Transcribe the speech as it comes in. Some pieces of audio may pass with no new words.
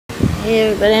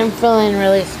Yeah, but I'm feeling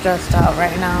really stressed out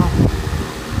right now.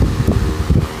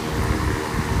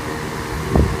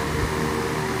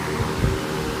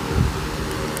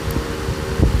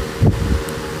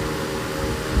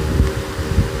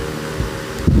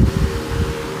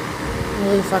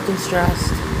 Really fucking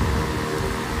stressed.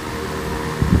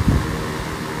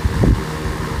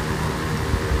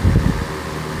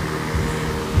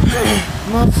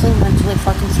 Mostly mentally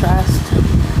fucking stressed.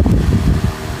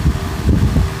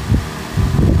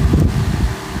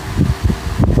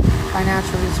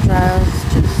 Financially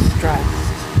stressed, just stressed.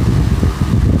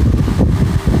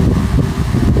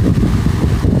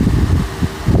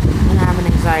 And having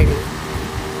anxiety.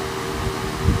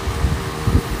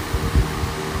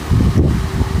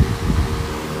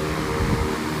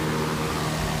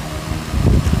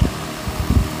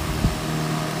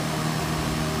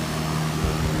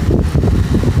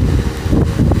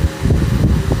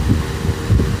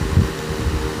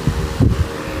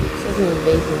 This isn't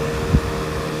vaping.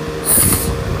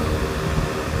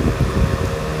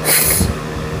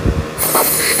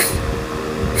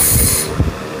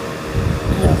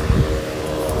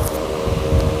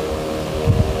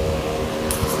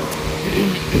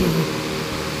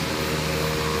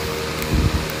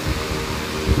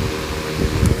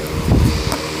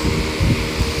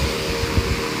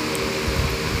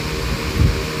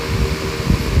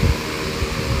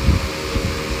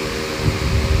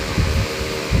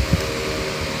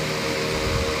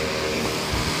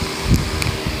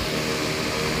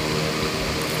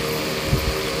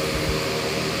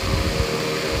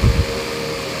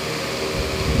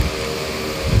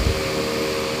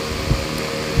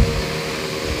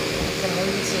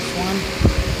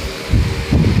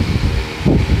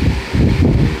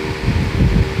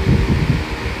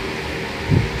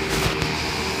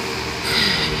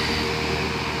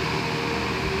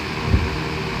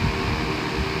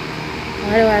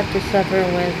 Why do I have to suffer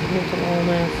with mental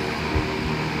illness?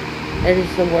 It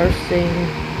is the worst thing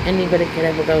anybody could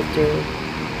ever go through.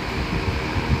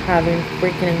 Having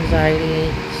freaking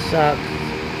anxiety sucks.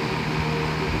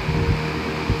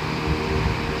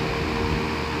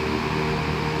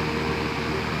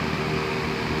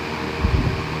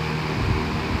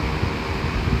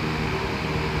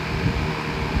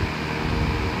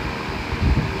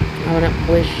 I wouldn't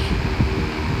wish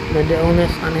mental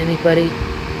illness on anybody.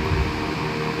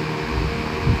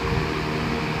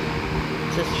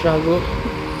 It's a struggle.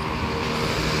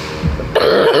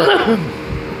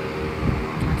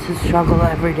 It's a struggle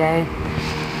every day.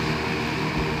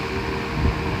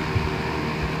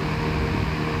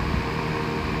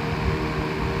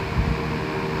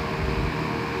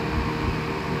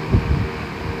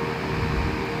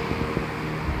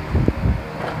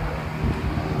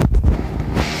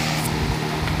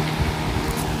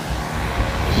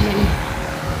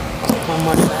 One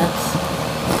more sense.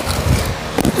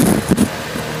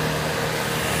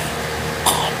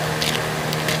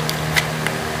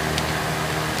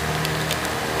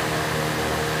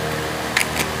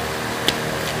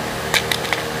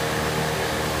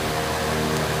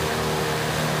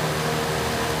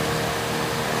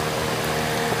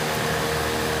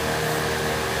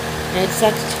 And it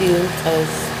sucks too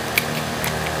because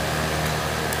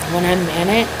when I'm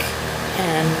manic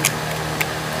and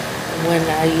when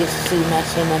I used to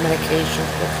mess with my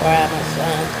medications before I had my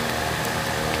son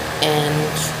and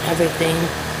everything,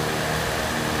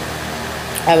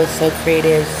 I was so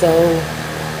creative, so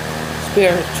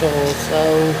spiritual, so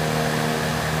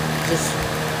just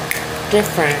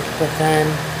different. But then,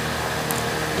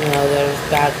 there's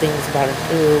bad things about it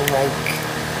too, like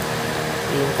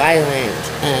being violent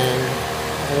and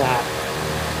a lot.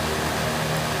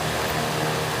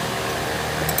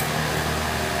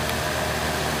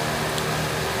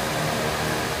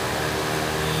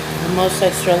 The most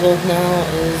I struggled now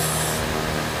is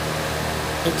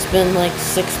it's been like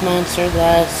 6 months or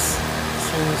less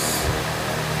since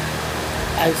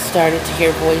I started to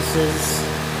hear voices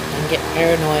and get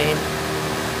paranoid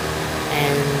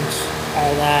and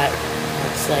all that.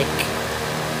 It's like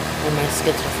when my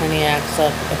schizophrenia acts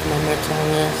up with my mental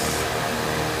illness.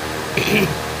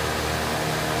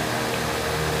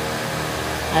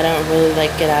 I don't really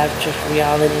get out of just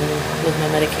reality with my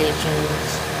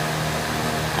medications.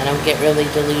 I don't get really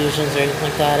delusions or anything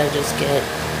like that. I just get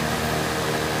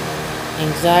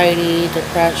anxiety,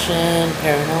 depression,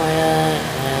 paranoia,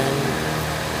 and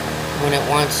when it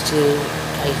wants to,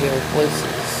 I hear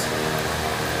voices.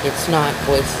 It's not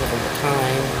voices all the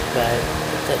time, but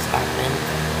it does happen.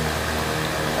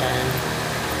 And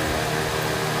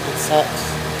it sucks.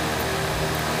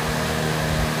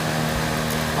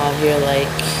 I'll hear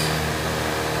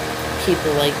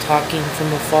people like talking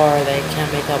from afar that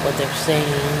can't make out what they're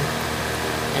saying,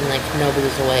 and like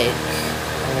nobody's awake,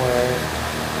 or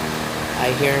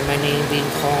I hear my name being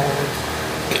called,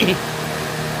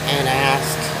 and I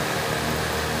ask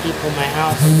people in my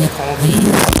house if they call me,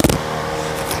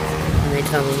 and they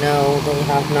tell me no, they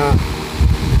have not,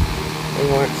 they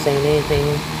weren't saying anything,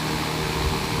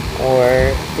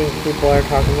 or think people are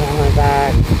talking behind my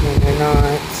back when they're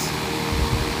not,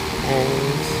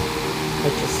 and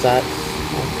it just sucks.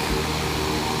 Like,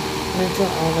 mental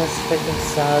illness freaking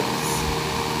sucks,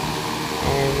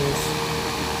 and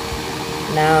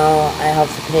now I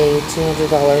have to pay $200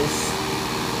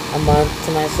 a month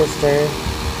to my sister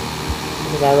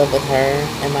because I live with her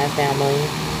and my family.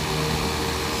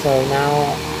 So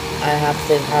now I have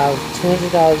to have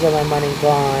 $200 of my money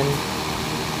gone.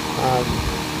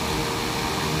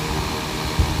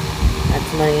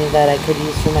 That's money that I could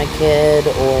use for my kid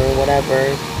or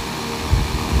whatever.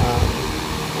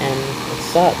 And it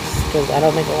sucks because I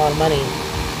don't make a lot of money.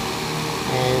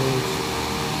 And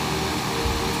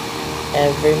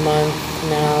every month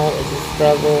now is a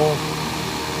struggle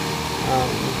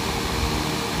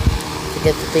to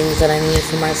get the things that I need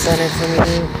for my son and for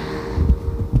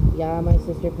me. Yeah, my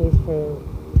sister pays for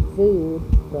food,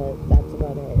 but that's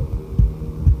about it.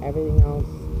 Everything else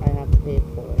I have to pay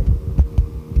for.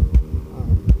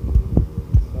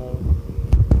 So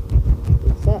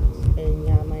it sucks. And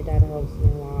yeah, my dad helps me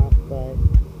a lot, but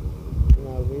you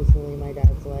know, recently my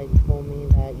dad's like told me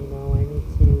that, you know, I need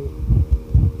to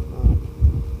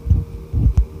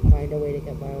find a way to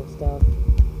get my own stuff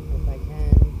if I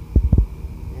can,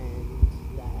 and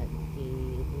that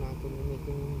he's not going to be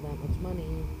making that much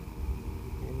money,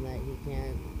 and that he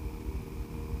can't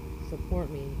support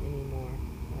me anymore,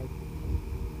 like,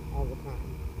 all the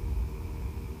time.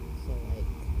 So, like,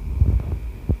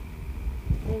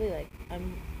 really, like,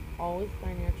 I'm always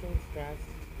financially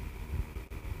stressed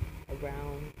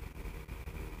around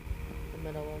the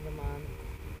middle of the month,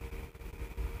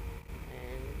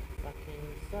 and fucking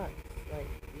sucks. Like,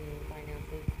 being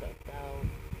financially stressed out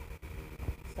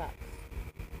sucks.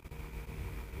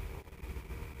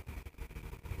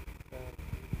 So,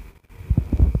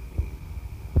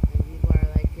 and people are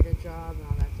like, get a job and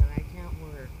all that stuff. I can't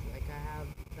work. Like, I have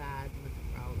bad mental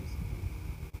problems.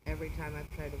 Every time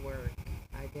I've tried to work,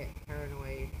 I get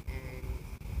paranoid and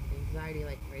anxiety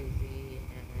like crazy,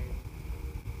 and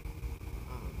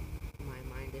my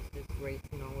mind is just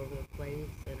racing all over the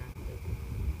place, and I just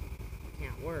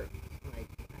can't work. Like,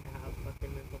 I have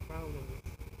fucking mental problems.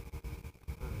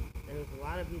 There's a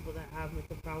lot of people that have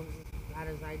mental problems as bad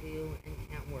as I do and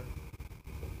can't work,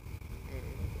 and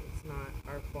it's not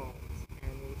our fault,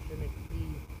 and we shouldn't be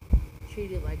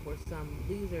treated like we're some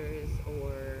losers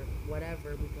or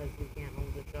whatever because we can't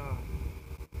hold a job.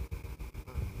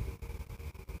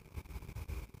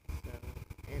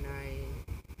 And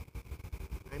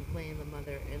I'm playing the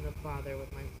mother and the father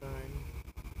with my son.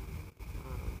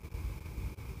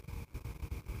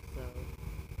 So,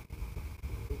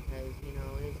 because, you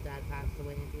know, his dad passed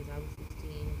away in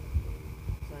 2016.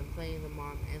 So I'm playing the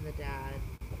mom and the dad.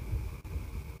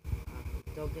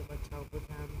 Don't get much help with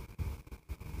him.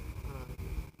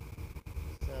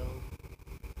 So,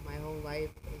 my whole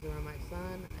life is around my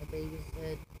son. I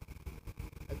babysit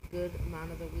a good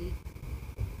amount of the week.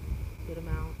 Good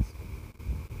amount.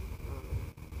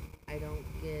 I don't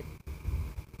get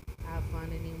have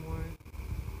fun anymore.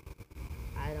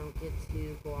 I don't get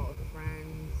to go out with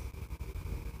friends.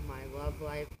 My love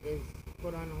life is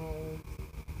put on hold.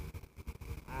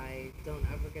 I don't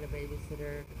ever get a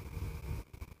babysitter.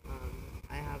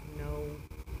 I have no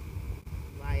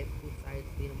life besides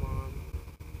being a mom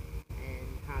and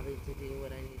having to do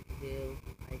what I need to do,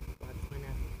 like watch my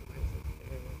nephew, my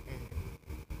sister, and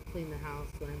clean the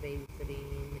house when I'm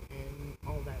babysitting, and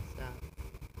all that stuff.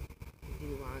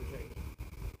 Do laundry.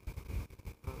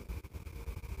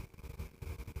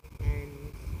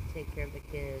 And take care of the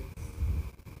kids.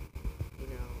 You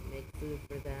know, make food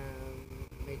for them,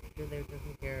 make sure they're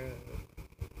taken care of.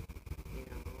 You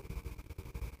know,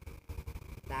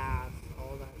 baths,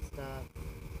 all that stuff.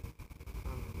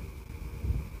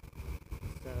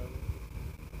 So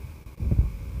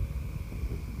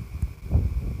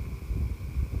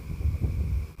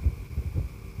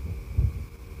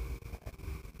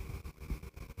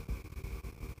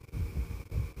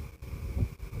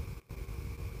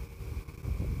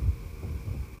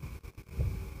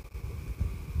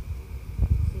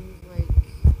seems like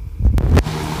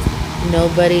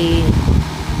nobody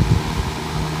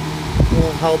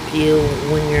will help you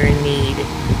when you're in need.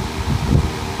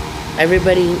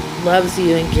 Everybody loves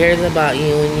you and cares about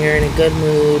you when you're in a good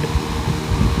mood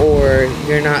or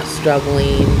you're not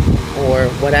struggling or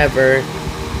whatever,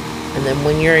 and then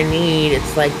when you're in need,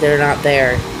 it's like they're not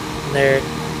there.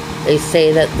 They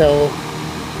say that they'll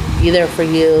be there for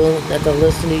you, that they'll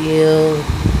listen to you,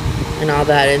 and all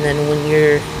that, and then when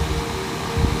you're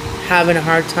having a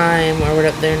hard time or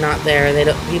whatever, they're not there. They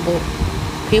don't.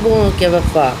 People don't give a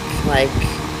fuck. Like,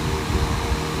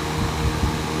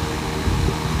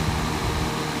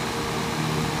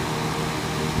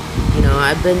 you know,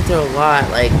 I've been through a lot,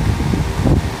 like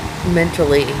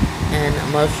mentally and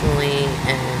emotionally,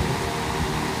 and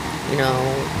you know,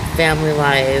 family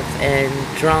life and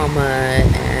drama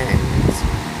and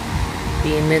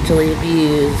being mentally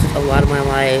abused a lot of my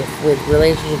life with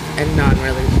relationships and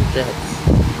non-relationships,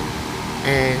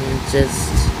 and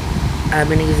just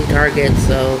I'm an easy target,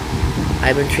 so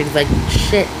I've been treated like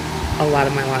shit a lot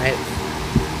of my life.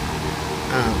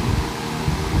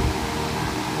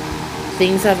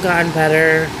 Things have gotten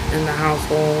better in the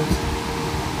household,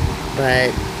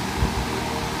 but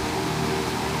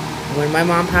when my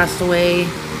mom passed away,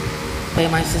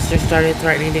 my sister started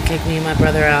threatening to kick me and my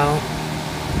brother out.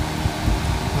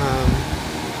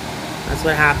 That's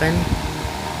what happened.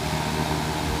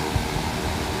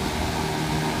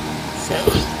 So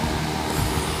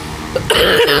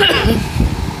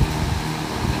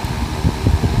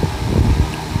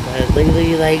but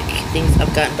lately, like, things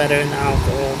have gotten better in the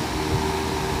household.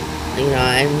 You know,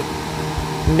 I'm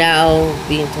now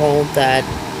being told that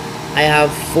I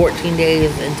have 14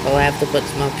 days until I have to quit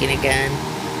smoking again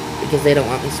because they don't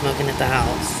want me smoking at the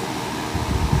house.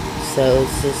 So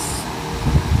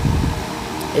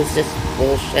it's just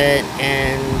bullshit,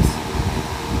 and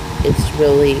it's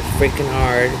really freaking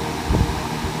hard.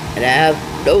 And I have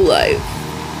no life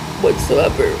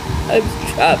whatsoever. I'm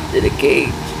trapped in a cage.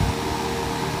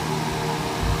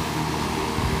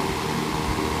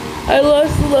 I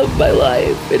lost the love of my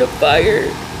life in a fire.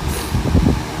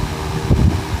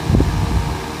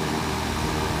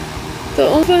 The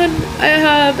only fun I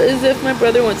have is if my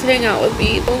brother wants to hang out with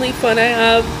me. The only fun I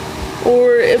have,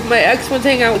 or if my ex wants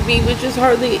to hang out with me, which is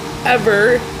hardly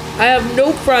ever. I have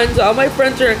no friends. All my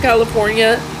friends are in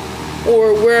California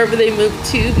or wherever they moved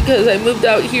to, because I moved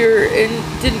out here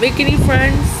and didn't make any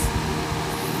friends.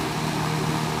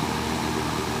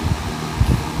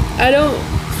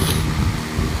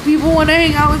 People want to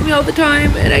hang out with me all the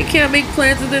time, and I can't make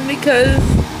plans with them because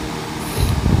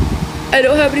I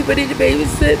don't have anybody to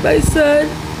babysit my son,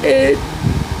 and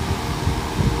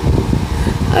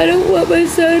I don't want my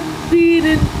son being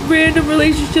in random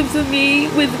relationships with me,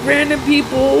 with random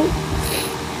people,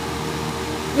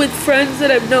 with friends that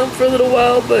I've known for a little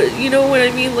while, but you know what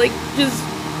I mean, like, just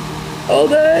all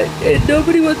that, and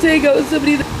nobody wants to hang out with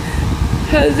somebody that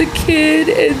has a kid,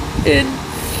 and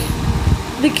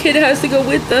the kid has to go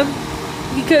with them,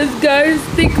 because guys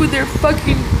think with their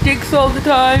fucking dicks all the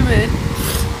time, and